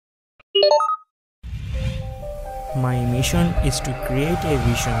My mission is to create a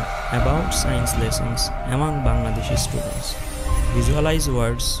vision about science lessons among Bangladeshi students. Visualize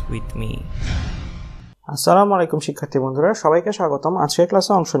words with me. আসসালামু আলাইকুম শিক্ষার্থী বন্ধুরা, সবাইকে স্বাগতম আজকের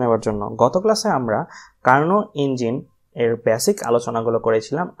ক্লাসে অংশ নেওয়ার জন্য। গত ক্লাসে আমরা কার্নো ইঞ্জিন এর বেসিক আলোচনাগুলো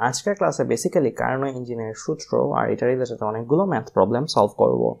করেছিলাম। আজকের ক্লাসে বেসিক্যালি কার্নো ইঞ্জিনের সূত্র আর এটা রিলেটেড অনেকগুলো ম্যাথ প্রবলেম সলভ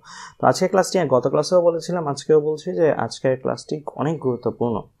করব। তো আজকের ক্লাসটি গত ক্লাসেও বলেছিলাম, আজকেও বলছি যে আজকের ক্লাসটি অনেক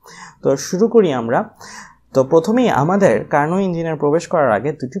গুরুত্বপূর্ণ। তো শুরু করি আমরা। তো প্রথমেই আমাদের কার্নো ইঞ্জিনের প্রবেশ করার আগে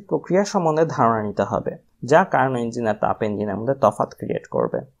দুটি প্রক্রিয়া সম্বন্ধে ধারণা নিতে হবে, যা কার্নো ইঞ্জিন আর তাপ ইঞ্জিনের মধ্যে তফাৎ ক্রিয়েট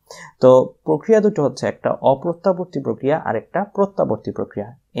করবে। তো প্রক্রিয়া দুটো হচ্ছে একটা অপ্রত্যাবর্তী প্রক্রিয়া আর একটা প্রত্যাবর্তী প্রক্রিয়া।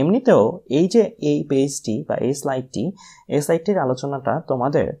 এমনিতেও এই যে এই পেজটি বা এই স্লাইডটির আলোচনাটা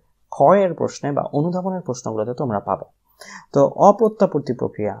তোমাদের ক্ষয়ের প্রশ্নে বা অনুধাবনের প্রশ্নগুলোতে তোমরা পাবে। তো অপ্রত্যাবর্তী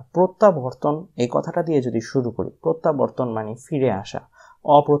প্রক্রিয়া, প্রত্যাবর্তন এই কথাটা দিয়ে যদি শুরু করি, প্রত্যাবর্তন মানে ফিরে আসা,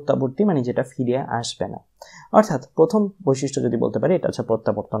 অপ্রত্যাবর্তী মানে যেটা ফিরে আসবে না। অর্থাৎ প্রথম বৈশিষ্ট্য যদি বলতে পারি এটা হচ্ছে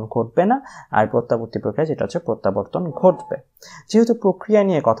প্রত্যাবর্তন ঘটবে না, আর প্রত্যাবর্তী প্রক্রিয়া যেটা হচ্ছে প্রত্যাবর্তন ঘটবে। যেহেতু প্রক্রিয়া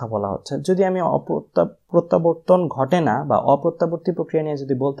নিয়ে কথা বলা হচ্ছে, যদি আমি প্রত্যাবর্তন ঘটে না বা অপ্রত্যাবর্তী প্রক্রিয়া নিয়ে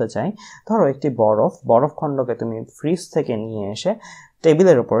যদি বলতে চাই, ধরো একটি বরফ খণ্ডকে তুমি ফ্রিজ থেকে নিয়ে এসে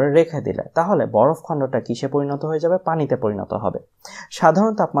টেবিলের উপরে রেখে দিলে, তাহলে বরফ খণ্ডটা কিসে পরিণত হয়ে যাবে? পানিতে পরিণত হবে।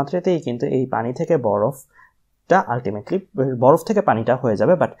 সাধারণ তাপমাত্রাতেই কিন্তু এই পানি থেকে আলটিমেটলি বরফ থেকে পানিটা হয়ে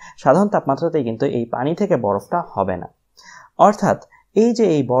যাবে, বাট সাধারণ তাপমাত্রাতেই কিন্তু এই পানি থেকে বরফটা হবে না। অর্থাৎ এই যে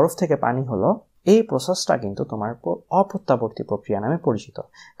এই বরফ থেকে পানি হলো, এই প্রসেসটা কিন্তু তোমার অপ্রত্যাবর্তী প্রক্রিয়া নামে পরিচিত।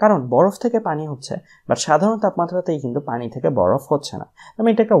 কারণ বরফ থেকে পানি হচ্ছে, বাট সাধারণ তাপমাত্রাতেই কিন্তু পানি থেকে বরফ হচ্ছে না।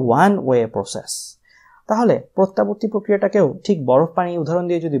 এটা একটা ওয়ান ওয়ে প্রসেস। তাহলে প্রত্যাবর্তী প্রক্রিয়াটাকেও ঠিক বরফ পানি উদাহরণ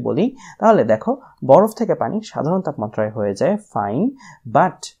দিয়ে যদি বলি, তাহলে দেখো বরফ থেকে পানি সাধারণ তাপমাত্রায় হয়ে যায় ফাইন,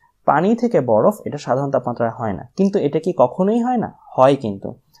 বাট পানি থেকে বরফ এটা সাধারণ তাপমাত্রায় হয় না। কিন্তু এটা কি কখনোই হয় না? হয়। কিন্তু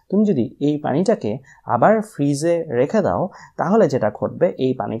তুমি যদি এই পানিটাকে আবার ফ্রিজে রেখে দাও, তাহলে যেটা ঘটবে,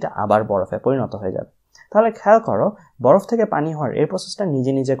 এই পানিটা আবার বরফে পরিণত হয়ে যাবে। তাহলে খেয়াল করো, বরফ থেকে পানি হওয়ার এই প্রসেসটা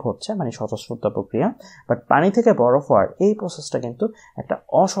নিজে নিজে ঘটছে, মানে স্বতঃস্ফূর্ত প্রক্রিয়া। বাট পানি থেকে বরফ হওয়ার এই প্রসেসটা কিন্তু একটা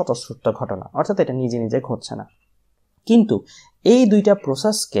অস্বতঃস্ফূর্ত ঘটনা, অর্থাৎ এটা নিজে নিজে ঘটছে না। কিন্তু এই দুইটা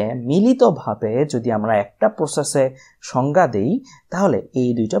প্রসেসকে মিলিতভাবে যদি আমরা একটা প্রসেসে সংজ্ঞা দেই, তাহলে এই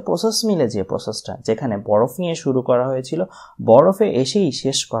দুইটা প্রসেস মিলে যে প্রসেসটা, যেখানে বরফ নিয়ে শুরু করা হয়েছিল, বরফে এসেই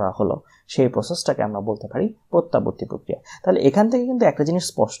শেষ করা হলো, সেই প্রসেসটাকে আমরা বলতে পারি প্রত্যাবর্তী প্রক্রিয়া। তাহলে এখান থেকে কিন্তু একটা জিনিস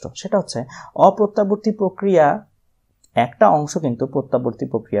স্পষ্ট, সেটা হচ্ছে অপ্রত্যাবর্তী প্রক্রিয়া একটা অংশ কিন্তু প্রত্যাবর্তী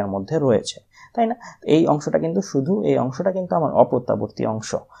প্রক্রিয়ার মধ্যে রয়েছে, তাই না? এই অংশটা কিন্তু আমার অপ্রত্যাবর্তী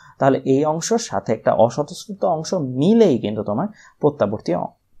অংশ। তাহলে এই অংশের সাথে একটা অস্বতঃস্ফূর্ত অংশ মিলেই কিন্তু তোমার প্রত্যাবর্তী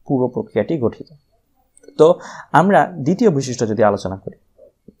পুরো প্রক্রিয়াটি গঠিত। তো আমরা দ্বিতীয় বৈশিষ্ট্য যদি আলোচনা করি,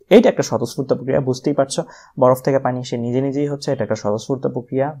 এইটা একটা স্বতঃস্ফূর্ত প্রক্রিয়া, বুঝতেই পারছো, বরফ থেকে পানি সে নিজে নিজেই হচ্ছে, এটা একটা স্বতঃস্ফূর্ত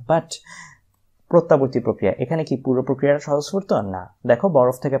প্রক্রিয়া। বাট প্রত্যাবর্তী প্রক্রিয়া, এখানে কি পুরো প্রক্রিয়াটা স্বতঃস্ফূর্ত? না। দেখো,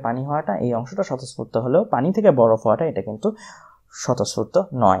 বরফ থেকে পানি হওয়াটা, এই অংশটা স্বতঃস্ফূর্ত হলেও পানি থেকে বরফ হওয়াটা এটা কিন্তু স্বতঃস্ফূর্ত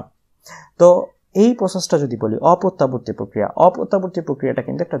নয়। তো এই প্রসেসটা যদি বলি অপ্রত্যাবর্তী প্রক্রিয়াটা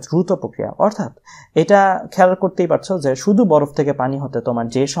কিন্তু একটা দ্রুত প্রক্রিয়া। অর্থাৎ এটা খেয়াল করতেই পারছো যে শুধু বরফ থেকে পানি হতে তোমার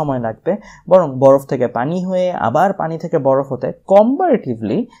যে সময় লাগবে, বরং বরফ থেকে পানি হয়ে আবার পানি থেকে বরফ হতে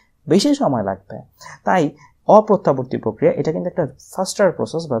কম্পারেটিভলি বেশি সময় লাগবে। তাই অপ্রত্যাবর্তী প্রক্রিয়া এটা কিন্তু একটা ফাস্টার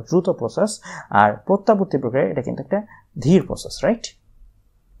প্রসেস বা দ্রুত প্রসেস, আর প্রত্যাবর্তী প্রক্রিয়া এটা কিন্তু একটা ধীর প্রসেস, রাইট?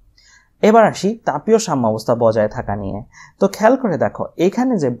 এবার আসি তাপীয় সাম্যাবস্থা বজায় থাকা নিয়ে। তো খেয়াল করে দেখো,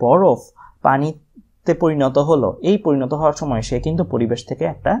 এখানে যে বরফ পানিতে পরিণত হলো, এই পরিণত হওয়ার সময় সে কিন্তু পরিবেশ থেকে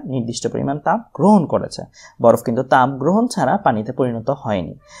একটা নির্দিষ্ট পরিমাণ তাপ গ্রহণ করেছে। বরফ কিন্তু তাপ গ্রহণ ছাড়া পানিতে পরিণত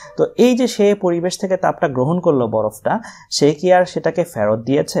হয়নি। তো এই যে সে পরিবেশ থেকে তাপটা গ্রহণ করলো বরফটা, সে কি আর সেটাকে ফেরত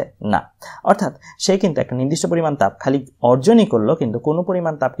দিয়েছে? না। অর্থাৎ সে কিন্তু একটা নির্দিষ্ট পরিমাণ তাপ খালি অর্জনই করলো, কিন্তু কোনো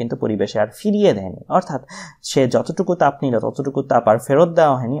পরিমাণ তাপ কিন্তু পরিবেশে আর ফিরিয়ে দেয়নি। অর্থাৎ সে যতটুকু তাপ নিল ততটুকু তাপ আর ফেরত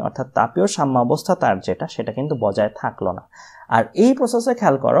দেওয়া হয়নি। অর্থাৎ তাপীয় সাম্যাবস্থা তার সেটা কিন্তু বজায় থাকলো না। আর এই প্রসেসে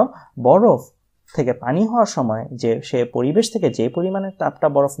খেয়াল করো, বরফ থেকে পানি হওয়ার সময় যে সে পরিবেশ থেকে যে পরিমাণে তাপটা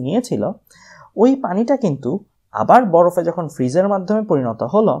বরফ নিয়েছিল, ওই পানিটা কিন্তু আবার বরফে যখন ফ্রিজের মাধ্যমে পরিণত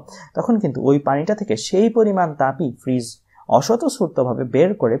হলো, তখন কিন্তু ওই পানিটা থেকে সেই পরিমাণ তাপই ফ্রিজ অস্বতঃস্ফূর্তভাবে বের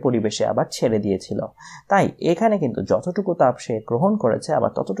করে পরিবেশে আবার ছেড়ে দিয়েছিল। তাই এখানে কিন্তু যতটুকু তাপ সে গ্রহণ করেছে,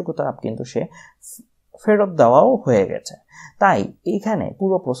 আবার ততটুকু তাপ কিন্তু সে ফেরত দেওয়াও হয়ে গেছে। তাই এখানে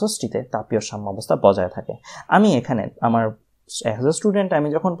পুরো প্রসেসটিতে তাপীয় সাম্যাবস্থা বজায় থাকে। আমি এখানে আমার অ্যাজ এ স্টুডেন্ট আমি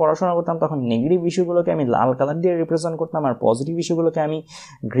যখন পড়াশোনা করতাম তখন নেগেটিভ ইস্যুগুলোকে আমি লাল কালার দিয়ে রিপ্রেজেন্ট করতাম আর পজিটিভ ইস্যুগুলোকে আমি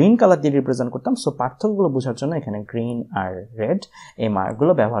গ্রিন কালার দিয়ে রিপ্রেজেন্ট করতাম। সো পার্থক্যগুলো বোঝার জন্য এখানে গ্রিন আর রেড এই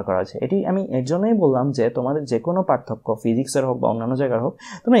মার্কগুলো ব্যবহার করা হয়েছে। এটি আমি এর জন্যই বললাম যে তোমাদের যে কোনো পার্থক্য ফিজিক্সের হোক বা অন্যান্য জায়গার হোক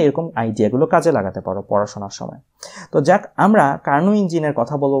তোমরা এরকম আইডিয়াগুলো কাজে লাগাতে পারো পড়াশোনার সময়। তো যাক, আমরা কার্নো ইঞ্জিনের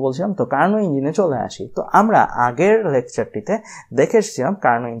কথা বলছিলাম, তো কার্নো ইঞ্জিনে চলে আসি। তো আমরা আগের লেকচারটিতে দেখে এসেছিলাম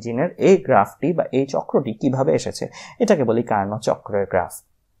কার্নো ইঞ্জিনের এই গ্রাফটি বা এই চক্রটি কিভাবে এসেছে। এটাকে বলি কার্নো চক্রের গ্রাফ,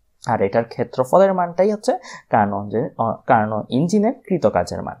 আর এটার ক্ষেত্রফলের মানটাই হচ্ছে কার্নো ইঞ্জিনের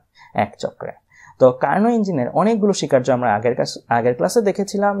কৃতকাজের মান এক চক্রে। তো কার্নো ইঞ্জিনের অনেকগুলো স্বীকার্য আমরা আগের ক্লাসে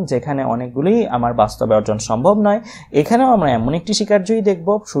দেখেছিলাম, যেখানে অনেকগুলোই আমার বাস্তবে অর্জন সম্ভব নয়। এখানেও আমরা এমন একটি স্বীকার্যই দেখব।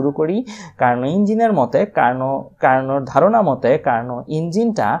 শুরু করি। কার্নো ইঞ্জিনের মতে, কার্নোর ধারণা মতে কার্নো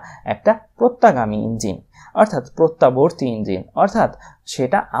ইঞ্জিনটা একটা প্রত্যাগামী ইঞ্জিন, অর্থাৎ প্রত্যাবর্তী ইঞ্জিন, অর্থাৎ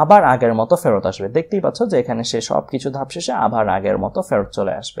সেটা আবার আগের মতো ফেরত আসবে। দেখতেই পাচ্ছ যে এখানে সে সব কিছু ধাপ শেষে আবার আগের মতো ফেরত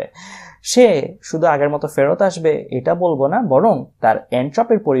চলে আসবে। সে শুধু আগের মতো ফেরত আসবে এটা বলবো না, বরং তার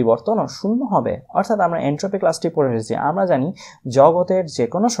এন্ট্রপির পরিবর্তনও শূন্য হবে। অর্থাৎ আমরা এন্ট্রপি ক্লাসটি পড়ে এসেছি, আমরা জানি জগতের যে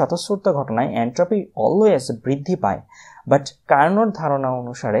কোনো স্বতঃস্ফূর্ত ঘটনায় এন্ট্রপি অলওয়েজ বৃদ্ধি পায়। বাট কার্নোর ধারণা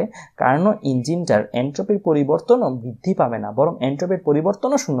অনুসারে কার্নো ইঞ্জিনটার এন্ট্রপির পরিবর্তনও বৃদ্ধি পাবে না, বরং এন্ট্রপির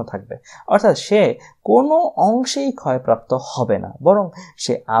পরিবর্তনও শূন্য থাকবে। অর্থাৎ সে কোনো অংশেই ক্ষয়প্রাপ্ত হবে না, বরং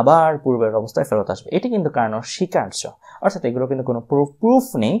সে আবার পূর্বের অবস্থায় ফেরত আসবে। এটি কিন্তু কার্নোর স্বীকার্য, অর্থাৎ এগুলো কিন্তু কোনো প্রুফ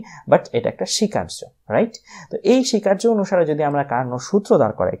নেই, বাট এটা একটা স্বীকার্য, রাইট? তো এই স্বীকার্য অনুসারে যদি আমরা কার্নোর সূত্র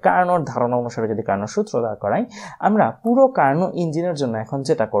দাঁড় করাই, কার্নোর ধারণা অনুসারে যদি কার্নোর সূত্র দাঁড় করাই, আমরা পুরো কার্নো ইঞ্জিনের জন্য এখন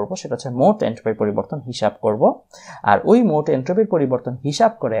যেটা করব সেটা হচ্ছে মোট এন্ট্রপির পরিবর্তন হিসাব করব। আর ওই মোট এন্ট্রপির পরিবর্তন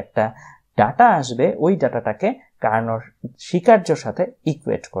হিসাব করে একটা ডাটা আসবে, ওই ডাটাটাকে কার্নোর স্বীকার্যের সাথে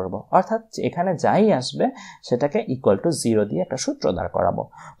ইকুয়েট করব। অর্থাৎ এখানে যাই আসবে সেটাকে ইকুয়াল টু 0 দিয়ে একটা সূত্র দাঁড় করাবো।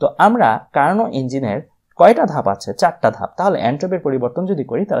 তো আমরা কার্নো ইঞ্জিনের কয়টা ধাপ আছে? 4টা ধাপ। তাহলে এন্ট্রপির পরিবর্তন যদি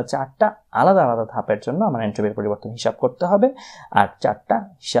করি তাহলে 4টা আলাদা আলাদা ধাপের জন্য আমার এন্ট্রপির পরিবর্তন হিসাব করতে হবে আর 4টা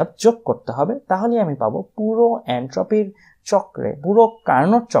হিসাব যোগ করতে হবে। তাহলেই আমি পাবো পুরো এন্ট্রপির চক্রে, পুরো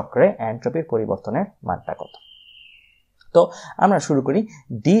কার্নোর চক্রে এন্ট্রপির পরিবর্তনের মানটা কত। তো আমরা শুরু করি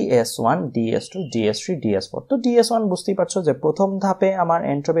DS1, DS2, DS3, DS4। তো DS1 বুঝতেই পারছো যে প্রথম ধাপে আমার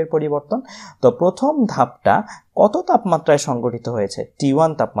এন্ট্রপির পরিবর্তন। তো প্রথম ধাপটা কত তাপমাত্রায় সংঘটিত হয়েছে?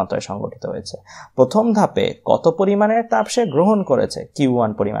 T1 তাপমাত্রায় সংঘটিত হয়েছে। প্রথম ধাপে কত পরিমাণের তাপ সে গ্রহণ করেছে?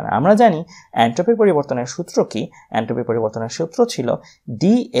 Q1 পরিমাণে। আমরা জানি এন্ট্রপির পরিবর্তনের সূত্র কি? এন্ট্রপির পরিবর্তনের সূত্র ছিল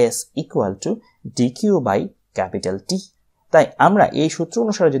DS = dQ/T। তাই আমরা এই সূত্র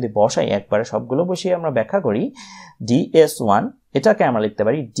অনুসারে যদি বসাই, একবারে সবগুলো বসিয়ে আমরা ব্যাখ্যা করি, DS1 এটাকে আমরা লিখতে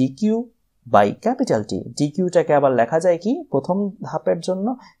পারি dQ/T। dQটাকে আবার লেখা যায় কি? প্রথম ধাপের জন্য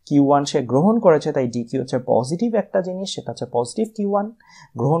Q1 সে গ্রহণ করেছে, তাই dQ হচ্ছে পজিটিভ একটা জিনিস, সেটা হচ্ছে পজিটিভ Q1,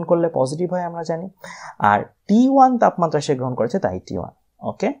 গ্রহণ করলে পজিটিভ হয় আমরা জানি। আর T1 তাপমাত্রা সে গ্রহণ করেছে, তাই T1।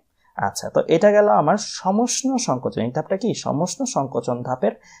 ওকে, আচ্ছা। তো এটা গেল আমার সমষ্ণ সংকোচন। এই ধাপটা কি? সমষ্ণ সংকোচন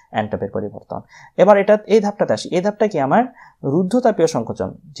ধাপের এন্ট্রপির পরিবর্তন। এবার এই ধাপটাতে আসি। এই ধাপটা কি? আমার রুদ্ধতাপীয় সংকোচন।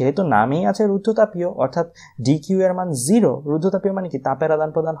 যেহেতু নামেই আছে রুদ্ধতাপীয়, অর্থাৎ DQ এর মান 0। রুদ্ধতাপীয় মানে কি? তাপের আদান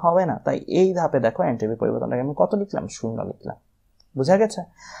প্রদান হবে না। তাই এই ধাপে দেখো এন্ট্রপির পরিবর্তনটাকে আমি কত লিখলাম? 0 লিখলাম। বুঝা গেছে?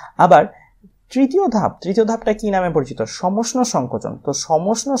 আবার তৃতীয় ধাপটা কি নামে পরিচিত? সমষ্ণ সংকোচন। তো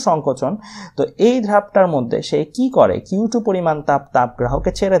সমষ্ণ সংকোচন, তো এই ধাপটার মধ্যে সে কি করে? Q2 পরিমাণ তাপ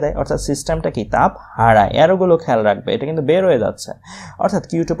গ্রাহকে ছেড়ে দেয়, অর্থাৎ সিস্টেমটা কি? তাপ হারায়। এরোগুলো খেয়াল রাখবে, এটা কিন্তু বের হয়ে যাচ্ছে। অর্থাৎ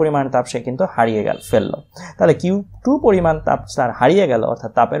Q2 পরিমাণ তাপ সে কিন্তু হারিয়ে ফেললো। তাহলে Q2 পরিমাণ তাপ তার হারিয়ে গেল,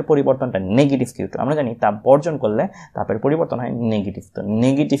 অর্থাৎ তাপের পরিবর্তনটা নেগেটিভ Q2। আমরা জানি তাপ বর্জন করলে তাপের পরিবর্তন হয় নেগেটিভ, তো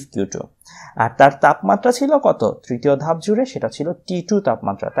নেগেটিভ Q2। আর তার তাপমাত্রা ছিল কত তৃতীয় ধাপ জুড়ে? সেটা ছিল T2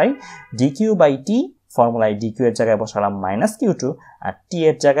 তাপমাত্রা। তাই dQ/T ফর্মুলায় dQ এর জায়গায় বসালাম -Q2 আর T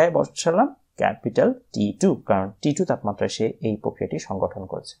এর জায়গায় বসালাম ক্যাপিটাল T2, কারণ T2 তাপমাত্রায় সে এই প্রক্রিয়াটি সংগঠন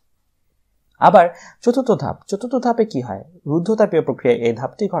করেছে। আবার চতুর্থ ধাপে কি হয়? রুদ্ধতাপীয় প্রক্রিয়া এই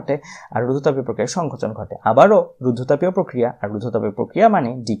ধাপটি ঘটে, আর রুদ্ধতাপীয় প্রক্রিয়ার সংকোচন ঘটে। আবারও রুদ্ধতাপীয় প্রক্রিয়া, আর রুদ্ধতাপীয় প্রক্রিয়া মানে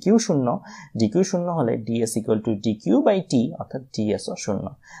DQ 0। DQ 0 হলে DS = dQ/T, অর্থাৎ DS ও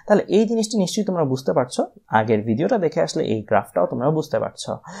 0। তাহলে এই জিনিসটি নিশ্চয়ই তোমরা বুঝতে পারছো। আগের ভিডিওটা দেখে আসলে এই গ্রাফটাও তোমরা বুঝতে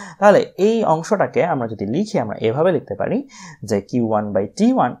পারছো। তাহলে এই অংশটাকে আমরা যদি লিখি, আমরা এভাবে লিখতে পারি যে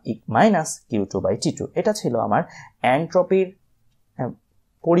Q1/T1 - Q2/T2। এটা ছিল আমার এন্ট্রপির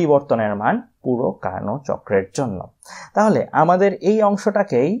পরিবর্তনের মান পুরো কার্নো চক্রের জন্য। তাহলে আমাদের এই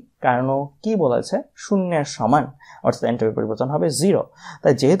অংশটাকেই কার্নো কি বলেছে? শূন্যের সমান, অর্থাৎ এন্ট্রপি পরিবর্তন হবে 0।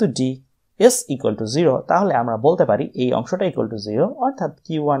 তাই যেহেতু DS = 0, তাহলে আমরা বলতে পারি এই অংশটা = 0, অর্থাৎ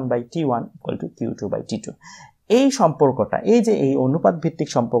Q1/T1 = Q2/T2। এই সম্পর্কটা, এই যে এই অনুপাত ভিত্তিক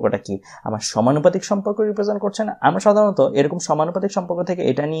সম্পর্কটা কি আমার সমানুপাতিক সম্পর্ক রিপ্রেজেন্ট করছে না? আমরা সাধারণত এরকম সমানুপাতিক সম্পর্ক থেকে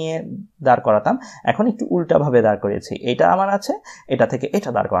এটা নিয়ে দাঁড় করাতাম, এখন একটু উল্টাভাবে দাঁড় করিয়েছি। এটা আমার আছে, এটা থেকে এটা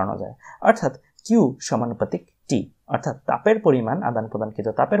দাঁড় করানো যায়, অর্থাৎ কিউ সমানুপাতিক টি, অর্থাৎ তাপের পরিমাণ আদান প্রদানকৃত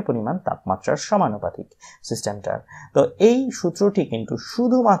তাপের পরিমাণ তাপমাত্রার সমানুপাতিক সিস্টেমটার। তো এই সূত্রটি কিন্তু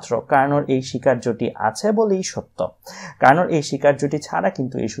শুধুমাত্র কার্নোর এই স্বীকার্যটি আছে বলেই সত্য, কার্নোর এই স্বীকার্যটি ছাড়া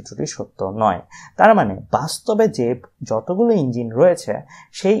কিন্তু এই সূত্রটি সত্য নয়। তার মানে বাস্তবে যে যতগুলো ইঞ্জিন রয়েছে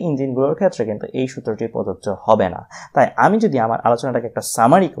সেই ইঞ্জিনগুলোর ক্ষেত্রে কিন্তু এই সূত্রটি প্রযোজ্য হবে না। তাই আমি যদি আমার আলোচনাটাকে একটা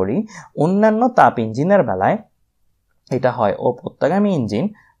সামারি করি, অন্যান্য তাপ ইঞ্জিনের বেলায় এটা হয় অপত্যগামী ইঞ্জিন,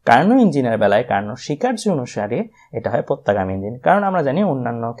 কার্নো ইঞ্জিনের বেলায় কার্নো স্বীকার্য অনুসারে এটা হয় প্রত্যাগামী ইঞ্জিন। কারণ আমরা জানি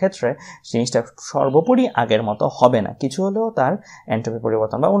অন্যান্য ক্ষেত্রে জিনিসটা সর্বোপরি আগের মতো হবে না, কিছু হলেও তার এন্ট্রপি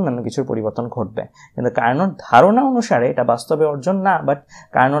পরিবর্তন বা অন্যান্য কিছুর পরিবর্তন ঘটবে, কিন্তু কার্নোর ধারণা অনুসারে এটা বাস্তবে অর্জন না, বাট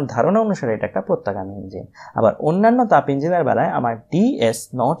কার্নোর ধারণা অনুসারে এটা একটা প্রত্যাগামী ইঞ্জিন। আবার অন্যান্য তাপ ইঞ্জিনের বেলায় আমার ds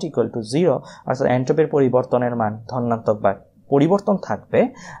নট ইকুয়াল টু 0, অর্থাৎ এন্ট্রপির পরিবর্তনের মান ধনাত্মক বা পরিবর্তন থাকবে,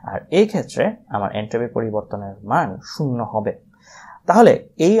 আর এই ক্ষেত্রে আমার এন্ট্রপি পরিবর্তনের মান 0 হবে। তাহলে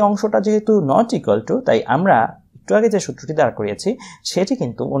এই অংশটা যেহেতু নট ইকুয়াল টু, তাই আমরা একটু আগে যে সূত্রটি দাঁড় করিয়েছি সেটি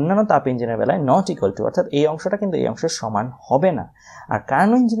কিন্তু অন্যান্য তাপ ইঞ্জিনের বেলায় নট ইকুয়াল টু, অর্থাৎ এই অংশটা কিন্তু এই অংশের সমান হবে না। আর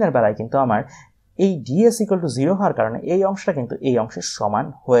কার্নো ইঞ্জিনের বেলায় কিন্তু আমার এই ds ইকুয়াল টু 0 হওয়ার কারণে এই অংশটা কিন্তু এই অংশের সমান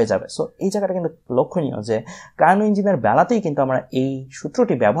হয়ে যাবে। সো এই জায়গাটা কিন্তু লক্ষণীয় যে কার্নো ইঞ্জিনের বেলাতেই কিন্তু আমরা এই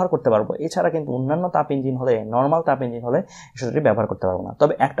সূত্রটি ব্যবহার করতে পারবো, এছাড়া কিন্তু অন্যান্য তাপ ইঞ্জিন হলে, নর্মাল তাপ ইঞ্জিন হলে এই সূত্রটি ব্যবহার করতে পারবো না।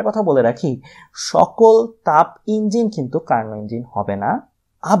 তবে একটা কথা বলে রাখি, সকল তাপ ইঞ্জিন কিন্তু কার্নো ইঞ্জিন হবে না,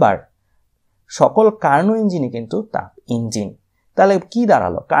 আবার সকল কার্নো ইঞ্জিনই কিন্তু তাপ ইঞ্জিন। তাহলে কি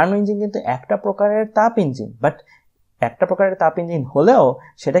দাঁড়ালো? কার্নো ইঞ্জিন কিন্তু একটা প্রকারের তাপ ইঞ্জিন, বাট একটা প্রকারের তাপ ইঞ্জিন হলেও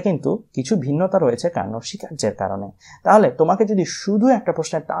সেটা কিন্তু কিছু ভিন্নতা রয়েছে কার্নোর স্বীকার্যের কারণে। তাহলে তোমাকে যদি শুধু একটা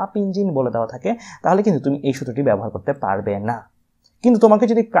প্রশ্নে তাপ ইঞ্জিন বলে দেওয়া থাকে তাহলে কিন্তু তুমি এই সূত্রটি ব্যবহার করতে পারবে না, কিন্তু তোমাকে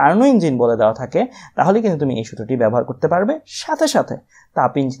যদি কার্নো ইঞ্জিন বলে দেওয়া থাকে তাহলে কিন্তু তুমি এই সূত্রটি ব্যবহার করতে পারবে। সাথে সাথে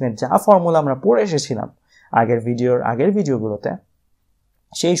তাপ ইঞ্জিনের যা ফর্মুলা আমরা পড়ে এসেছিলাম আগের ভিডিওগুলোতে,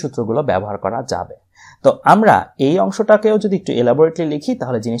 সেই সূত্রগুলো ব্যবহার করা যাবে। তো আমরা এই অংশটাকেও যদি একটু এলাবোরেটলি লিখি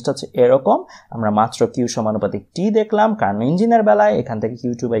তাহলে জিনিসটা হচ্ছে এরকম। আমরা মাত্র কিউ সমানুপাতিক টি দেখলাম কার্নো ইঞ্জিনের বেলায়, এখান থেকে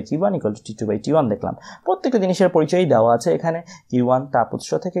Q2/Q1 = T2/T1 দেখলাম। প্রত্যেকটা জিনিসের পরিচয়ই দেওয়া আছে এখানে। Q1 তাপ উৎস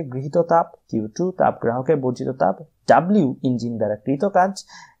থেকে গৃহীত তাপ, Q2 তাপ গ্রাহকে বর্জিত তাপ, W ইঞ্জিন দ্বারা কৃত কাজ,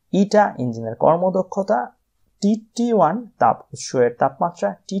 ইটা ইঞ্জিনের কর্মদক্ষতা, T1 তাপ উৎসের তাপমাত্রা,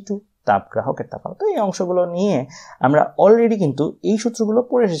 T2 তাপ গ্রাহকের তাপমাত্রা। তো এই অংশগুলো নিয়ে আমরা অলরেডি কিন্তু এই সূত্রগুলো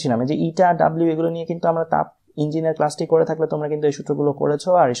পড়ে এসেছিলাম, যে ইটা ডাব্লিউ এগুলো নিয়ে কিন্তু আমরা তাপ ইঞ্জিনের ক্লাসটি করে থাকলে তোমরা কিন্তু এই সূত্রগুলো করেছো,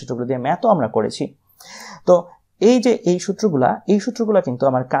 আর এই সূত্রগুলো দিয়ে ম্যাথও আমরা করেছি। তো এই যে এই সূত্রগুলো কিন্তু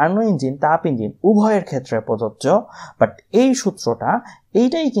আমার কার্নো ইঞ্জিন, তাপ ইঞ্জিন উভয়ের ক্ষেত্রে প্রযোজ্য, বাট এই সূত্রটা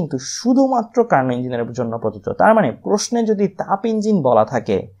এইটাই কিন্তু শুধুমাত্র কার্নো ইঞ্জিনের জন্য প্রযোজ্য। তার মানে প্রশ্নে যদি তাপ ইঞ্জিন বলা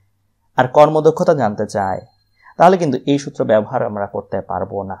থাকে আর কর্মদক্ষতা জানতে চায় তাহলে কিন্তু এই সূত্র ব্যবহার আমরা করতে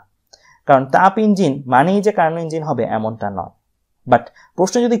পারবো না, কারণ তাপ ইঞ্জিন মানেই যে কার্নো ইঞ্জিন হবে এমনটা নয়। বাট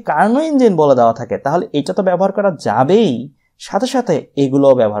প্রশ্নে যদি কার্নো ইঞ্জিন বলে দেওয়া থাকে তাহলে এটা তো ব্যবহার করা যাবেই, সাথে সাথে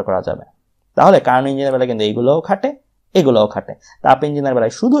এগুলোও ব্যবহার করা যাবে। তাহলে কার্নো ইঞ্জিনের বেলায় কিন্তু এগুলোও খাটে, এগুলোও খাটে। তাপ ইঞ্জিনের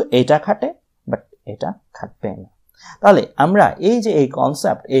বেলায় শুধু এটা খাটে, বাট এটা খাটবে না। তাহলে আমরা এই যে এই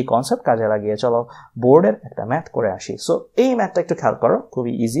কনসেপ্ট কাজে লাগিয়ে চলো বোর্ডের একটা ম্যাথ করে আসি। সো এই ম্যাথটা একটু খেয়াল করো,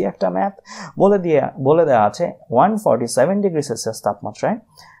 খুবই ইজি একটা ম্যাথ। বলে দেওয়া আছে 147 ডিগ্রি সেলসিয়াস তাপমাত্রায়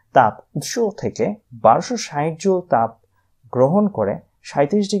তাপ উৎস থেকে 1260 জুল তাপ গ্রহণ করে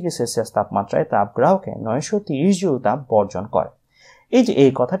 37 ডিগ্রি সেলসিয়াস তাপমাত্রায় তাপ গ্রাহকে 930 জুল তাপ বর্জন করে। এই যে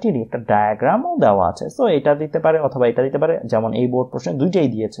এই কথাটির একটা ডায়াগ্রামও দেওয়া আছে। তো এটা দিতে পারে অথবা এটা দিতে পারে, যেমন এই বোর্ড প্রশ্নে দুইটাই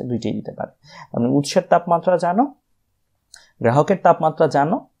দিয়েছে, দুইটাই দিতে পারে। আপনি উৎসের তাপমাত্রা জানো, গ্রাহকের তাপমাত্রা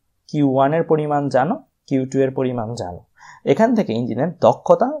জানো, Q1 এর পরিমাণ জানো, Q2 এর পরিমাণ জানো। এখান থেকে ইঞ্জিনের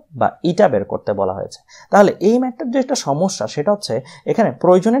দক্ষতা বা ইটা বের করতে বলা হয়েছে। তাহলে এই ম্যাথটার যে একটা সমস্যা সেটা হচ্ছে এখানে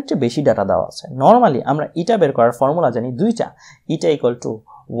প্রয়োজনের চেয়ে বেশি ডাটা দেওয়া আছে। নর্মালি আমরা ইটা বের করার ফর্মুলা জানি দুইটা, ইটা ইকুয়াল টু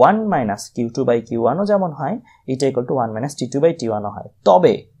 1 - Q2/Q1 যেমন হয়, ইটা ইকুয়াল টু 1 - T2/T1 হয়।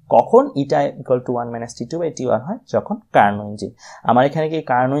 তবে কখন ইটা ইকুয়াল টু 1 - T2/T1 হয়? যখন কার্নো ইঞ্জিন। আমার এখানে কি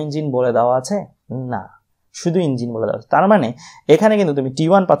কার্নো ইঞ্জিন বলে দেওয়া আছে? না, শুধু ইঞ্জিন বলে দেওয়া আছে। তার মানে এখানে কিন্তু তুমি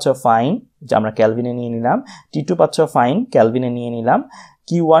T1 পাচ্ছ ফাইন, যে আমরা ক্যালভিনে নিয়ে নিলাম, T2 পাচ্ছ ফাইন, ক্যালভিনে নিয়ে নিলাম,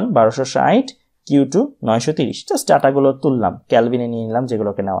 Q1 1260, Q2 930, জাস্ট ডাটাগুলো তুললাম, ক্যালভিনে নিয়ে নিলাম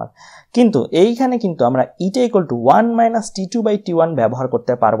যেগুলোকে নেওয়ার। কিন্তু এইখানে কিন্তু আমরা ইটা ইকুয়াল টু 1 - T2/T1 ব্যবহার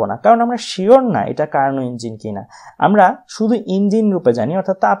করতে পারবো না, কারণ আমরা শিওর না এটা কার্নো ইঞ্জিন কিনা। আমরা শুধু ইঞ্জিন রূপে জানি,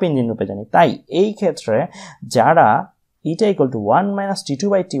 অর্থাৎ তাপ ইঞ্জিন রূপে জানি। তাই এই ক্ষেত্রে যারা এটা equal to 1 minus T2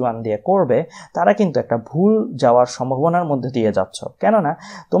 by T1 দিয়ে করবে, তারা কিন্তু একটা ভুল যাওয়ার সম্ভাবনার মধ্যে দিয়ে যাচ্ছ। কেননা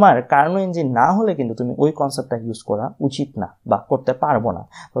তোমার কার্নো ইঞ্জিন না হলে কিন্তু তুমি ওই কনসেপ্টটা ইউজ করা উচিত না বা করতে পারবো না।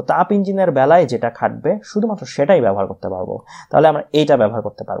 তো তাপ ইঞ্জিনের বেলায় যেটা খাটবে শুধুমাত্র সেটাই ব্যবহার করতে পারবো, তাহলে আমরা এইটা ব্যবহার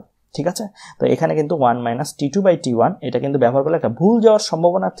করতে পারবো। ঠিক আছে, তো এখানে কিন্তু 1 মাইনাস T2 বাই T1 এটা কিন্তু ব্যবহার করলে একটা ভুল যাওয়ার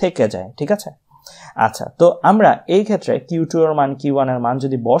সম্ভাবনা থেকে যায়। ঠিক আছে, আচ্ছা, তো আমরা এই ক্ষেত্রে Q2 এর মান Q1 এর মান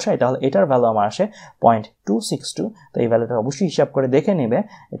যদি বসাই তাহলে এটার ভ্যালু আমার আসে 0.262। তো এই ভ্যালুটা অবশ্যই হিসাব করে দেখে নেবে,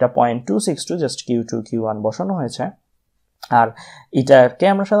 এটা 0.262 জাস্ট Q2 Q1 বসানো হয়েছে। আর এটাকে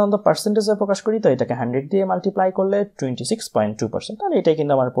আমরা সাধারণত পার্সেন্টেজে প্রকাশ করি, তো এটাকে 100 দিয়ে মাল্টিপ্লাই করলে 26.2%। তাহলে এটাই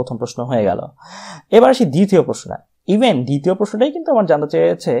কিন্তু আমার প্রথম প্রশ্ন হয়ে গেল। এবার আসি দ্বিতীয় প্রশ্ন। ইভেন দ্বিতীয় প্রশ্নটাই কিন্তু আমার জানতে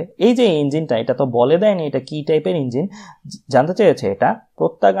চেয়েছে এই যে ইঞ্জিনটা, এটা তো বলে দেয়নি এটা কি টাইপের ইঞ্জিন, জানতে চেয়েছে এটা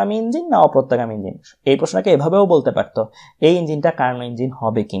প্রত্যাগামী ইঞ্জিন না অপ্রত্যাগামী ইঞ্জিন। এই প্রশ্নটাকে এভাবেও বলতে পারতো, এই ইঞ্জিনটা কার্নো ইঞ্জিন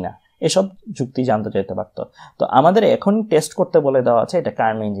হবে কিনা, এসব যুক্তি জানতে চাইতে পারতো। তো আমাদের এখন টেস্ট করতে বলে দেওয়া আছে এটা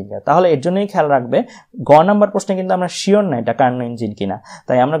কার্নো ইঞ্জিন কিনা। তাহলে এর জন্যই খেয়াল রাখবে গ নাম্বার প্রশ্নে কিন্তু আমরা শিওর না এটা কার্নো ইঞ্জিন কিনা,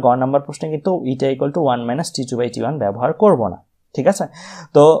 তাই আমরা গ নাম্বার প্রশ্নে কিন্তু এটা equal to 1 minus T2 by T1 ব্যবহার করব না। ঠিক আছে,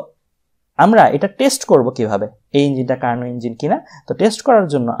 তো আমরা এটা টেস্ট করব কিভাবে এই ইঞ্জিনটা কার্নো ইঞ্জিন কিনা। তো টেস্ট করার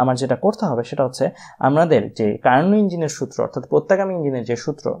জন্য আমার যেটা করতে হবে সেটা হচ্ছে আমাদের যে কার্নো ইঞ্জিনের সূত্র অর্থাৎ প্রত্যাগামী ইঞ্জিনের যে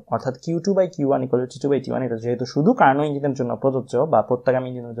সূত্র অর্থাৎ Q2 by Q1 equal to T2 by T1, এটা যেহেতু শুধু কার্নো ইঞ্জিনের জন্য প্রযোজ্য বা প্রত্যাগামী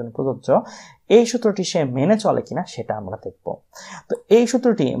ইঞ্জিনের জন্য প্রযোজ্য, এই সূত্রটি সে মেনে চলে কিনা সেটা আমরা দেখব। তো এই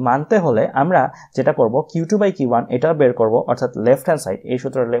সূত্রটি মানতে হলে আমরা যেটা করব Q2 বাই Q1 এটা বের করব, অর্থাৎ লেফট হ্যান্ড সাইড, এই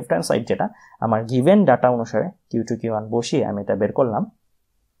সূত্রের লেফট হ্যান্ড সাইড যেটা আমার গিভেন ডাটা অনুসারে Q2 Q1 বসিয়ে আমি এটা বের করলাম।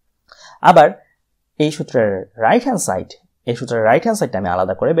 আবার এই সূত্রের রাইট হ্যান্ড সাইডটা আমি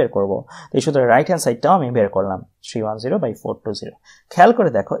আলাদা করে বের করব। এই সূত্রের রাইট হ্যান্ড সাইডটাও আমি বের করলাম 310/420। খেয়াল করে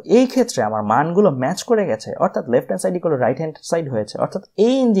দেখো এই ক্ষেত্রে আমার মানগুলো ম্যাচ করে গেছে, অর্থাৎ left hand side equal right hand side হয়েছে, অর্থাৎ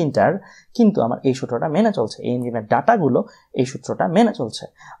এই ইঞ্জিনটার কিন্তু আমার এই সূত্রটা মেনে চলছে, এই ইঞ্জিনের ডাটাগুলো এই সূত্রটা মেনে চলছে।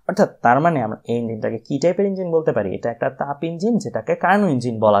 অর্থাৎ তার মানে আমরা এই ইঞ্জিনটাকে কি টাইপের ইঞ্জিন বলতে পারি, এটা একটা তাপ ইঞ্জিন যেটাকে কার্নো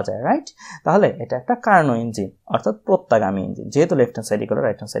ইঞ্জিন বলা যায়, রাইট? তাহলে এটা একটা কার্নো ইঞ্জিন অর্থাৎ প্রত্যাগামী ইঞ্জিন, যেহেতু left hand side equal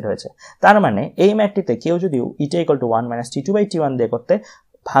right hand side হয়েছে। তার মানে এই ম্যাথটিতে কেউ যদি ইটা equal to 1 minus T2 by T1 দিয়ে করতে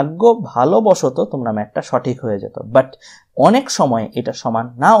ভাগ্য ভালোবশত তোমরা ম্যাথটা সঠিক হয়ে যেত, বাট অনেক সময় এটা সমান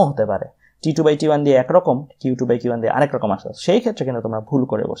নাও হতে পারে। T2 বাই T1 দিয়ে একরকম, Q2 বাই Q1 দিয়ে আরেক রকম আসে, সেই ক্ষেত্রে কিন্তু তোমরা ভুল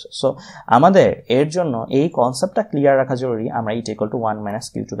করে বসে। সো আমাদের এর জন্য এই কনসেপ্টটা ক্লিয়ার রাখা জরুরি, আমরা ইটা equal to 1 minus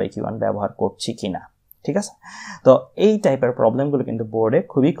Q2 by Q1 ব্যবহার করছি কিনা। ঠিক আছে, তো এই টাইপের প্রবলেমগুলো কিন্তু বোর্ডে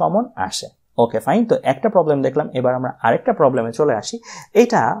খুবই কমন আসে। ওকে ফাইন, তো একটা প্রবলেম দেখলাম, এবার আমরা আরেকটা প্রবলেমে চলে আসি।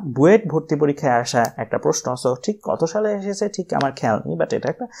 এটা বুয়েট ভর্তি পরীক্ষায় আসা একটা প্রশ্ন। সো ঠিক কত সালে এসেছে ঠিক আমার খেয়াল নেই, বাট এটা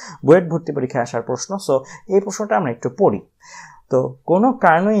একটা বুয়েট ভর্তি পরীক্ষায় আসার প্রশ্ন। সো এই প্রশ্নটা আমরা একটু পড়ি। তো কোনো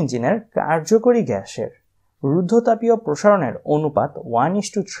কার্নো ইঞ্জিনের কার্যকরী গ্যাসের রুদ্ধতাপীয় প্রসারণের অনুপাত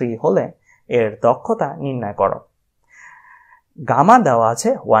 1:3 হলে এর দক্ষতা নির্ণয় করো। গামা দেওয়া আছে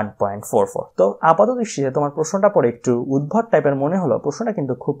 1.44। তো আপাতত দৃষ্টিতে তোমার প্রশ্নটা পড়ে একটু উদ্ভট টাইপের মনে হলো, প্রশ্নটা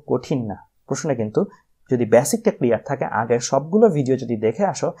কিন্তু খুব কঠিন না। প্রশ্নটা কিন্তু যদি বেসিকটা ক্লিয়ার থাকে, আগের সবগুলো ভিডিও যদি দেখে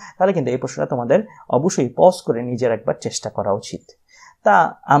আসো, তাহলে কিন্তু এই প্রশ্নটা তোমাদের অবশ্যই পজ করে নিজের একবার চেষ্টা করা উচিত। তা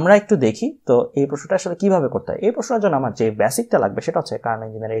আমরা একটু দেখি তো এই প্রশ্নটা আসলে কিভাবে করতে হয়। এই প্রশ্নের জন্য আমার যে বেসিকটা লাগবে সেটা হচ্ছে কার্নো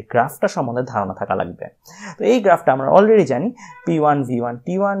ইঞ্জিনের এই গ্রাফটা সম্বন্ধে ধারণা থাকা লাগবে। তো এই গ্রাফটা আমরা অলরেডি জানি, P1 V1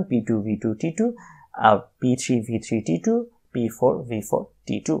 T1, P2 V2 T2, P3 V3 T2, P4 V4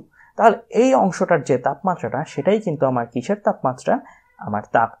 T2। তাহলে এই অংশটার যে তাপমাত্রাটা সেটাই কিন্তু আমার কিসের তাপমাত্রা, আমার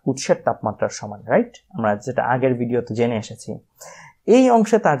তাপ উৎসের তাপমাত্রার সমান, রাইট? আমরা যেটা আগের ভিডিওতে জেনে এসেছি। এই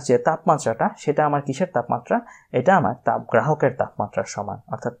অংশে তার যে তাপমাত্রাটা সেটা আমার কিসের তাপমাত্রা, এটা আমার তাপ গ্রাহকের তাপমাত্রার সমান,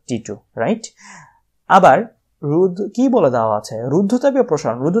 অর্থাৎ T2, রাইট? আবার কি বলে দেওয়া আছে, রুদ্ধতাপীয়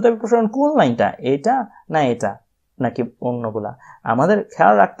প্রসারণ কোন লাইনটা, এটা না এটা নাকি অন্যগুলা? আমাদের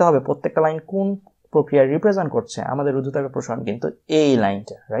খেয়াল রাখতে হবে প্রত্যেকটা লাইন কোন প্রক্রিয়া রিপ্রেজেন্ট করছে। আমাদের রুদ্ধতাপীয় প্রসারণ কিন্তু এই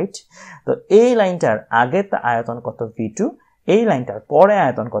লাইনটা, রাইট? তো এই লাইনটার আগে আয়তন কত V2, এই লাইনটার পরে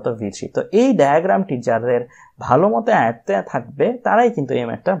আয়তন কত V3। তো এই ডায়াগ্রামটি যাদের ভালো মতো আয়ত্তে থাকবে তারাই কিন্তু এই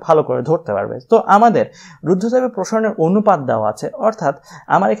ম্যাথটা ভালো করে ধরতে পারবে। তো আমাদের রুদ্ধতাপীয় প্রসারণের অনুপাত দেওয়া আছে, অর্থাৎ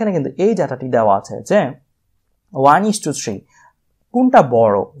আমার এখানে কিন্তু এই ডাটাটি দেওয়া আছে যে 1:3 কোনটা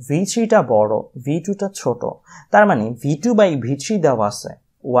বড়, V3টা বড় V2টা ছোট। তার মানে V2 বাই V3 দেওয়া আছে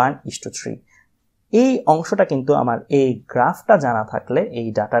 1:3। এই অংশটা কিন্তু আমার এই গ্রাফটা জানা থাকলে এই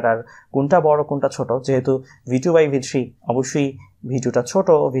ডাটাটার কোনটা বড় কোনটা ছোট, যেহেতু V2 বাই V3 অবশ্যই v2টা ছোট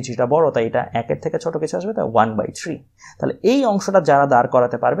v3টা বড়, তাই এটা 1-এর থেকে ছোট কিছু আসবে, তাই 1/3। তাহলে এই অংশটা যারা দাঁড়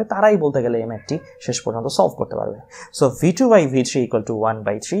করাতে পারবে তারাই বলতে গেলে এই ম্যাথটি শেষ পর্যন্ত সলভ করতে পারবে। So v2/v3 =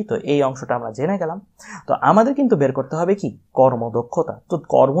 1/3। তো এই অংশটা আমরা জেনে গেলাম। তো আমাদের কিন্তু বের করতে হবে কি কর্মদক্ষতা। তো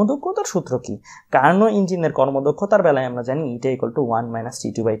কর্মদক্ষতার সূত্র কি? কার্নো ইঞ্জিনের কর্মদক্ষতার বেলায় আমরা জানি এটা = 1 -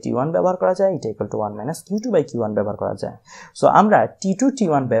 T2/T1 ব্যবহার করা যায়, এটা = 1 - Q2/Q1 ব্যবহার করা যায়। সো আমরা T2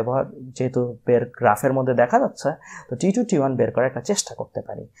 T1 ব্যবহার যেহেতু বের গ্রাফের মধ্যে দেখা যাচ্ছে, তো T2 T1 বের করার একটা চেষ্টা করতে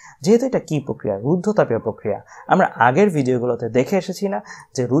পারি। যেহেতু এটা কি প্রক্রিয়া? রুদ্ধতাপীয় প্রক্রিয়া। আমরা আগের ভিডিওগুলোতে দেখে এসেছি না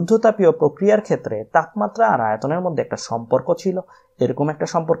যে রুদ্ধতাপীয় প্রক্রিয়ার ক্ষেত্রে তাপমাত্রা আর আয়তনের মধ্যে একটা সম্পর্ক ছিল। এরকম একটা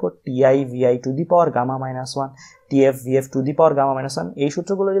সম্পর্ক Ti/Vi⁻⁻1 Tf/Vf⁻⁻1। এই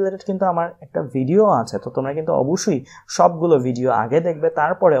সূত্রগুলো রিলেটেড কিন্তু আমার একটা ভিডিও আছে, তো তোমরা কিন্তু অবশ্যই সবগুলো ভিডিও আগে দেখবে,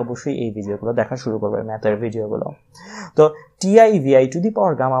 তারপরে অবশ্যই এই ভিডিওগুলো দেখা শুরু করবে, ম্যাথের ভিডিওগুলো। তো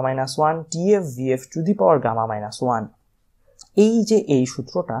Ti/Vi⁻⁻1 Tf/Vf⁻⁻1, এই যে এই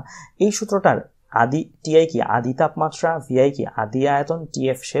সূত্রটার টি কি আদি তাপমাত্রা, vi কি আদি আয়তন,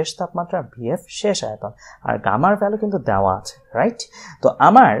 tf শেষ তাপমাত্রা, vf শেষ আয়তন, আর গামার ভ্যালু কিন্তু দেওয়া আছে, রাইট? তো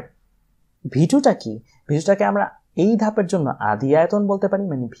আমার v2টা কি? v2টাকে আমরা এই ধাপের জন্য আদি আয়তন বলতে পারি,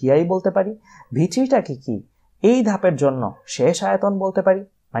 মানে vi বলতে পারি। v3টাকে কি এই ধাপের জন্য শেষ আয়তন বলতে পারি,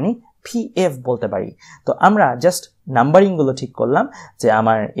 মানে vf বলতে পারি। তো আমরা জাস্ট নাম্বারিং গুলো ঠিক করলাম যে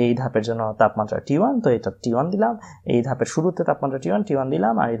আমার এই ধাপের জন্য তাপমাত্রা T1, তো এটা T1 দিলাম। এই ধাপের শুরুতে তাপমাত্রা T1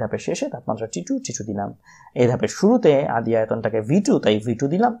 দিলাম, আর এই ধাপের শেষে তাপমাত্রা T2 দিলাম। এই ধাপের শুরুতে আদি আয়তনটাকে V2, তাই V2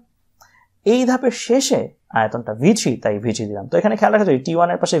 দিলাম। এই ধাপের শেষে আয়তনটা V3, তাই V3 দিলাম। তো এখানে খেয়াল রাখা যায় T1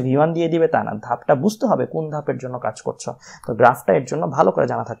 এর পাশে V1 দিয়ে দিবে তা না, ধাপটা বুঝতে হবে কোন ধাপের জন্য কাজ করছো। তো গ্রাফটা এর জন্য ভালো করে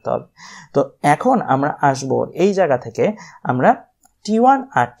জানা থাকতে হবে। তো এখন আমরা আসবো এই জায়গা থেকে আমরা T1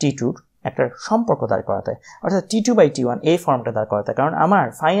 আর T2 একটা সম্পর্ক দাঁড় করাতে, অর্থাৎ T2/T1 এই ফর্মটা দাঁড় করাতে। কারণ আমার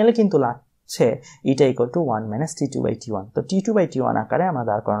ফাইনালি কিন্তু লাগছে এটা = 1 - T2/T1। তো T2/T1 আকারে আমরা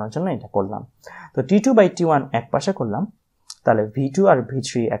দাঁড় করানোর জন্য এটা করলাম। তো T2/T1 এক পাশে করলাম, তাহলে V2 আর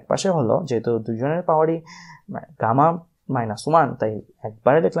V3 এক পাশে হলো, যেহেতু দুজনের পাওয়ারই Γ-1, তাই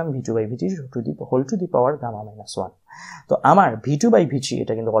একবারে লিখলাম V2/V3 Γ-1। তো আমার V2/V3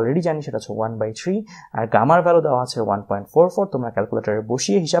 এটা কিন্তু অলরেডি জানি, সেটা হচ্ছে 1/3, আর গামার ভ্যালু দেওয়া আছে 1.44। তোমরা ক্যালকুলেটরে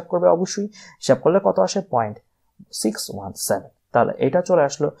বসিয়ে হিসাব করবে, অবশ্যই হিসাব করলে কত আসে 0.617। তাহলে এটা চলে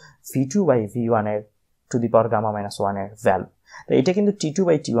আসলো V2/V1 এর Γ-1 এর ভ্যালু। তো এটা কিন্তু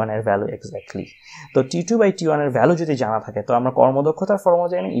T2/T1 এর ভ্যালু এক্স্যাক্টলি। তো T2/T1 এর ভ্যালু যদি জানা থাকে, তো আমরা কর্মদক্ষতার ফর্মুলা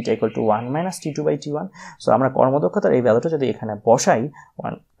জানি এটা = 1 - T2/T1। সো আমরা কর্মদক্ষতার এই ভ্যালুটা যদি এখানে বসাই,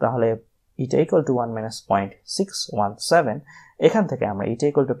 তাহলে এটা = 1 - 0.617। এখান থেকে আমরা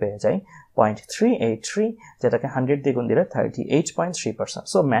এটা পেয়ে যাই 0.383, যেটাকে 100 দিয়ে গুণ দিলে 38.3%।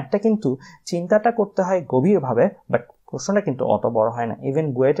 সো ম্যাথটা কিন্তু চিন্তাটা করতে হয় গভীরভাবে, বাট প্রশ্নটা কিন্তু অত বড় হয় না। ইভেন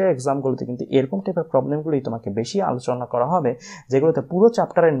বুয়েটের এক্সামগুলোতে কিন্তু এরকম টাইপের প্রবলেমগুলোই তোমাকে বেশি আলোচনা করা হবে, যেগুলোতে পুরো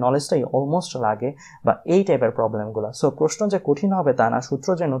চ্যাপ্টারের নলেজটাই অলমোস্ট লাগে, বা এই টাইপের প্রবলেমগুলো। সো প্রশ্ন যে কঠিন হবে তা না, সূত্র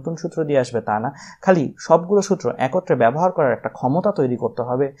যে নতুন সূত্র দিয়ে আসবে তা না, খালি সবগুলো সূত্র একত্রে ব্যবহার করার একটা ক্ষমতা তৈরি করতে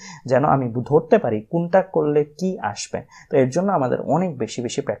হবে, যেন আমি ধরতে পারি কোনটা করলে কি আসবে। তো এর জন্য আমাদের অনেক বেশি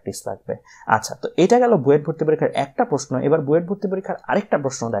প্র্যাকটিস লাগবে। আচ্ছা, তো এটা গেল বুয়েট ভর্তি পরীক্ষার একটা প্রশ্ন। এবার বুয়েট ভর্তি পরীক্ষার আরেকটা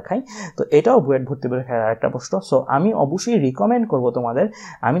প্রশ্ন দেখাই। তো এটাও বুয়েট ভর্তি পরীক্ষার আরেকটা প্রশ্ন। সো আমি অবশ্যই রিকমেন্ড করব তোমাদের,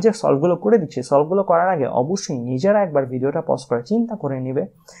 আমি যে সলভগুলো করে দিচ্ছি, সলভগুলো করার আগে অবশ্যই নিজেরা একবার ভিডিওটা পজ করে চিন্তা করে নিবে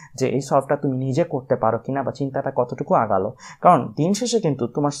যে এই সলভটা তুমি নিজে করতে পারো কিনা, বা চিন্তাটা কতটুকু আগালো। কারণ দিন শেষে কিন্তু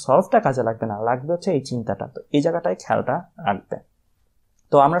তোমার সলভটা কাজে লাগবে না, লাগবে হচ্ছে এই চিন্তাটা। তো এই জায়গাটায় খেয়ালটা রাখবে।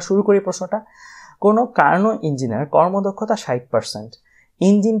 তো আমরা শুরু করি প্রশ্নটা। কোনো কার্নো ইঞ্জিনের কর্মদক্ষতা 60%,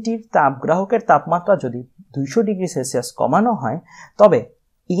 ইঞ্জিনটির তাপগ্রাহকের তাপমাত্রা যদি 200 ডিগ্রি সেলসিয়াস কমানো হয়, তবে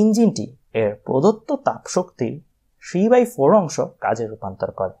ইঞ্জিনটি এর প্রদত্ত তাপশক্তির 3/4 অংশ কাজে রূপান্তর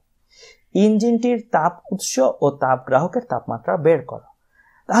করে। ইঞ্জিনটির তাপ উৎস ও তাপগ্রাহকের তাপমাত্রা বের করো।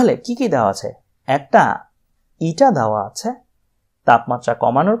 তাহলে কি কি দেওয়া আছে? একটা ইটা দেওয়া আছে, তাপমাত্রা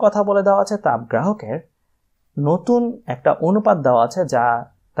কমানোর কথা বলে দেওয়া আছে, তাপগ্রাহকের নতুন একটা অনুপাত দেওয়া আছে যা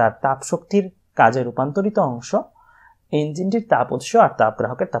তার তাপশক্তির কাজে রূপান্তরিত অংশ, ইঞ্জিনটির তাপ উৎস আর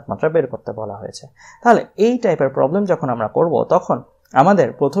তাপগ্রাহকের তাপমাত্রা বের করতে বলা হয়েছে। তাহলে এই টাইপের প্রবলেম যখন আমরা করব, তখন আমাদের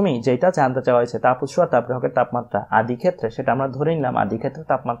প্রথমেই যেটা জানতে চাওয়া হয়েছে তাপ উৎস আর তাপগ্রাহকের তাপমাত্রা আদি ক্ষেত্রে, সেটা আমরা ধরে নিলাম আদি ক্ষেত্রে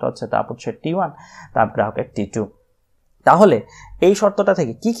তাপমাত্রা হচ্ছে তাপ উৎসের T1, তাপগ্রাহকের T2। তাহলে এই শর্তটা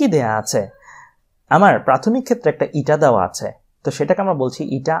থেকে কি কি দেয়া আছে? আমার প্রাথমিক ক্ষেত্রে একটা ইটা দেওয়া আছে, তো সেটাকে আমরা বলছি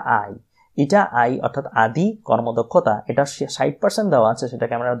ইটা আই, অর্থাৎ আদি কর্মদক্ষতা, এটা 60% দেওয়া আছে,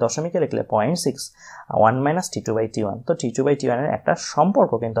 সেটাকে আমরা দশমিকে লিখলে 0.6, 1 - T2/T1। তো T2/T1 এর একটা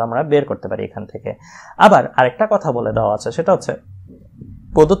সম্পর্ক কিন্তু আমরা বের করতে পারি এখান থেকে। আবার আরেকটা কথা বলে দেওয়া আছে, সেটা হচ্ছে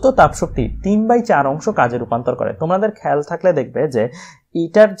প্রদত্ত তাপশক্তি 3/4 অংশ কাজে রূপান্তর করে। তোমাদের খেয়াল থাকলে দেখবে যে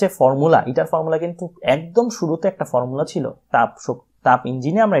এটার ফর্মুলা কিন্তু একদম শুরুতে একটা ফর্মুলা ছিল, তাপ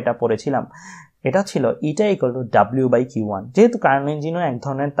ইঞ্জিনে আমরা এটা পড়েছিলাম। এটা ছিল ইটা ইকুয়াল টু W/Q1। যেহেতু কার্নো ইঞ্জিনও এক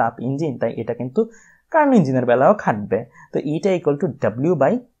ধরনের তাপ ইঞ্জিন, তাই এটা কিন্তু কার্নো ইঞ্জিনের বেলাও খাটবে। তো ইটা ইকুয়াল টু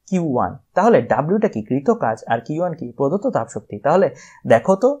W/Q1। তাহলে Wটা কি কৃত কাজ আর Q1 কি প্রদত্ত তাপশক্তি। তাহলে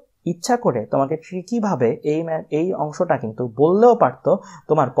দেখো তো, ইচ্ছা করে তোমাকে কিভাবে এই অংশটা কিন্তু বললেও পারতো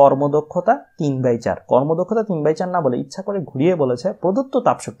তোমার কর্মদক্ষতা 3/4। কর্মদক্ষতা 3/4 না বলে ইচ্ছা করে ঘুরিয়ে বলেছে প্রদত্ত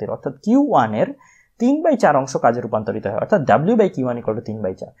তাপশক্তির অর্থাৎ Q1 এর 3/4 অংশ কাজে রূপান্তরিত হয়, অর্থাৎ W/Q1 =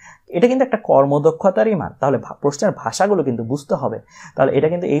 3/4। এটা কিন্তু একটা কর্মদক্ষতারই মান। তাহলে প্রশ্নের ভাষাগুলো কিন্তু বুঝতে হবে। তাহলে এটা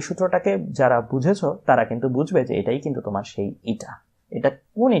কিন্তু এই সূত্রটাকে যারা বুঝেছো তারা কিন্তু বুঝবে যে এটাই কিন্তু তোমার সেই ইটা। এটা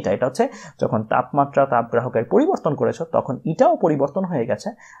কোন ইটা? এটা হচ্ছে যখন তাপমাত্রা তাপগ্রাহকের পরিবর্তন করেছো তখন ইটাও পরিবর্তন হয়ে গেছে,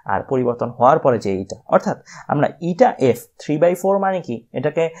 আর পরিবর্তন হওয়ার পরে যে ইটা, অর্থাৎ আমরা ইটা F 3/4 মানে কি,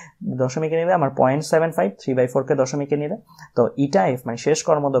 এটাকে দশমিকে নিলে আমার 0.75, 3/4 কে দশমিকে নিলে, তো ইটা F মানে শেষ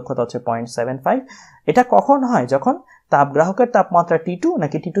কর্মদক্ষতা হচ্ছে 0.75। এটা কখন হয়? যখন তাপগ্রাহকের তাপমাত্রা T2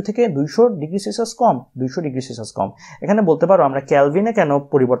 নাকি T2 থেকে 200 ডিগ্রি সেলসিয়াস কম, 200 ডিগ্রি সেলসিয়াস কম। এখানে বলতে পারো আমরা ক্যালভিনে কেন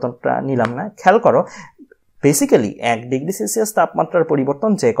পরিবর্তনটা নিলাম না। খেয়াল করো, বেসিক্যালি 1 ডিগ্রি সেলসিয়াস তাপমাত্রার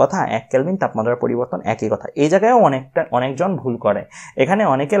পরিবর্তন যে কথা, 1 কেলভিন তাপমাত্রার পরিবর্তন একই কথা। এই জায়গায়ও অনেকজন ভুল করে। এখানে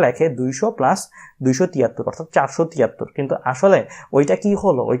অনেকে লেখে 200 প্লাস 273 অর্থাৎ 473, কিন্তু আসলে ওইটা কি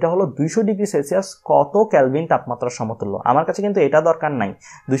হলো? ওইটা হলো 200 ডিগ্রি সেলসিয়াস কত কেলভিন তাপমাত্রার সমতুল্য। আমার কাছে কিন্তু এটা দরকার নাই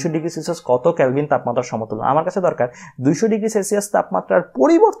 200 ডিগ্রি সেলসিয়াস কত কেলভিন তাপমাত্রার সমতুল্য। আমার কাছে দরকার 200 ডিগ্রি সেলসিয়াস তাপমাত্রার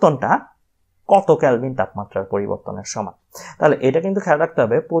পরিবর্তনটা কত কেলভিন তাপমাত্রার পরিবর্তনের সমান। তাহলে এটা কিন্তু খেয়াল রাখতে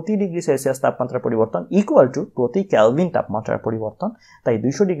হবে, প্রতি ডিগ্রি সেলসিয়াস তাপমাত্রার পরিবর্তন ইকুয়াল টু প্রতি কেলভিন তাপমাত্রার পরিবর্তন। তাই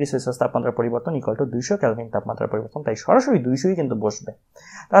 200 ডিগ্রি সেলসিয়াস তাপমাত্রার পরিবর্তন ইকুয়াল টু 200 কেলভিন তাপমাত্রার পরিবর্তন। তাই সরাসরি 200ই কিন্তু বসবে।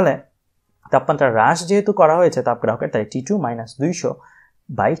 তাহলে তাপমাত্রা হ্রাস যেহেতু করা হয়েছে তাপগ্রাহকের, তাই T2 -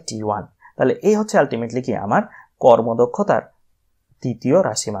 200/T1। তাহলে এই হচ্ছে আলটিমেটলি কি আমার কর্মদক্ষতার তৃতীয়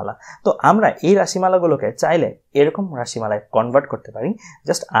রাশিমালা। তো আমরা এই রাশিমালাগুলোকে চাইলে এরকম রাশিমালায় কনভার্ট করতে পারি।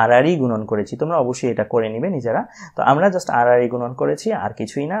 জাস্ট RRE গুণন করেছি, তোমরা অবশ্যই এটা করে নিবে নিজেরা। তো আমরা জাস্ট RRE গুণন করেছি, আর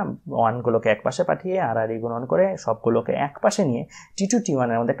কিছুই না। 1 গুলোকে এক পাশে পাঠিয়ে RRE গুণন করে সবগুলোকে এক পাশে নিয়ে T2 T1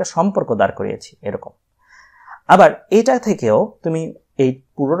 এর মধ্যে একটা সম্পর্ক দাঁড় করিয়েছি এরকম। আবার এটা থেকেও তুমি এই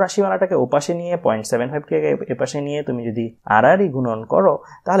পুরো রাশিমালাটাকে ওপাশে নিয়ে 0.75 কে এপাশে নিয়ে তুমি যদি RRE গুণন করো,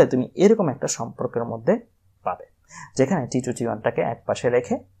 তাহলে তুমি এরকম একটা সম্পর্কের মধ্যে পাবে, যেখানে T2 T1টাকে এক পাশে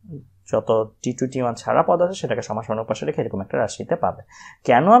রেখে যত T2 T1 ছাড়া পদ আছে সেটাকে সমান পাশে রেখে এরকম একটা রাশিতে পাবে।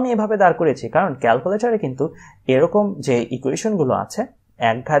 কেন আমি এভাবে দাঁড় করেছি? কারণ ক্যালকুলেটরে কিন্তু এরকম যে ইকুয়েশনগুলো আছে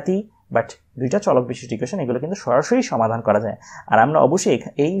একঘাতী বাট দুইটা চলক বিশিষ্ট ইকুয়েশন, এগুলো কিন্তু সরাসরি সমাধান করা যায়। আর আমরা অবশ্যই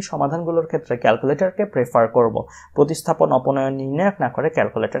এই সমাধানগুলোর ক্ষেত্রে ক্যালকুলেটরকে প্রেফার করব, প্রতিস্থাপন অপনয়ন নির্ণায়ক না করে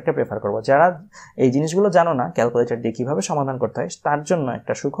ক্যালকুলেটরকে প্রেফার করব। যারা এই জিনিসগুলো জানো না ক্যালকুলেটর দিয়ে কীভাবে সমাধান করতে হয়, তার জন্য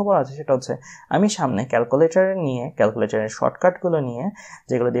একটা সুখবর আছে, সেটা হচ্ছে আমি সামনে ক্যালকুলেটরের শর্টকাটগুলো নিয়ে,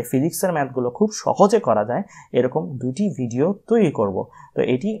 যেগুলো দিয়ে ফিজিক্সের ম্যাথগুলো খুব সহজে করা যায়, এরকম 2টি ভিডিও তৈরি করব। তো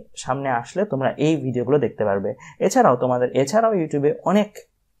এটি সামনে আসলে তোমরা এই ভিডিওগুলো দেখতে পারবে। এছাড়াও ইউটিউবে অনেক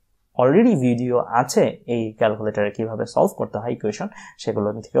অলরেডি ভিডিও আছে এই ক্যালকুলেটরে কিভাবে সলভ করতে হয় ইকুয়েশন, সেগুলো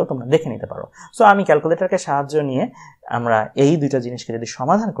থেকেও তোমরা দেখে নিতে পারো। সো আমি ক্যালকুলেটরকে সাহায্য নিয়ে আমরা এই দুইটা জিনিসকে যদি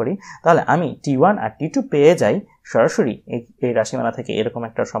সমাধান করি, তাহলে আমি T1 আর T2 পেয়ে যাই সরাসরি এই রাশিমালা থেকে। এরকম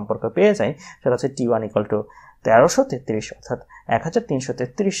একটা সম্পর্ক পেয়ে যাই, সেটা হচ্ছে T1 = 1333 অর্থাৎ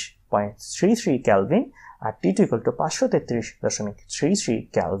 1333.33 ক্যালভিন, আর T2 = 533.33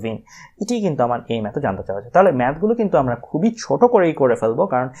 ক্যালভিন। এটি কিন্তু আমার এই ম্যাথে জানতে চাওয়া যায়। তাহলে ম্যাথগুলো কিন্তু আমরা খুবই ছোট করেই করে ফেলবো,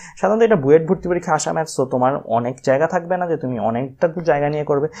 কারণ সাধারণত এটা বুয়েট ভর্তি পরীক্ষা আসা ম্যাথ। সো তোমার অনেক জায়গা থাকবে না যে তুমি অনেকটা জায়গা নিয়ে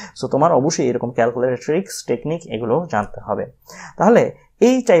করবে। সো তোমার অবশ্যই এরকম ক্যালকুলেটর ট্রিক্স, টেকনিক এগুলো জানতে হবে। তাহলে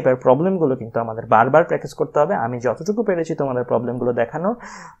এই টাইপের প্রবলেমগুলো কিন্তু আমাদের বারবার প্র্যাকটিস করতে হবে। আমি যতটুকু পেরেছি তোমাদের প্রবলেমগুলো দেখানোর।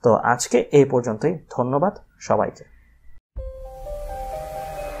 তো আজকে এই পর্যন্তই। ধন্যবাদ সবাইকে।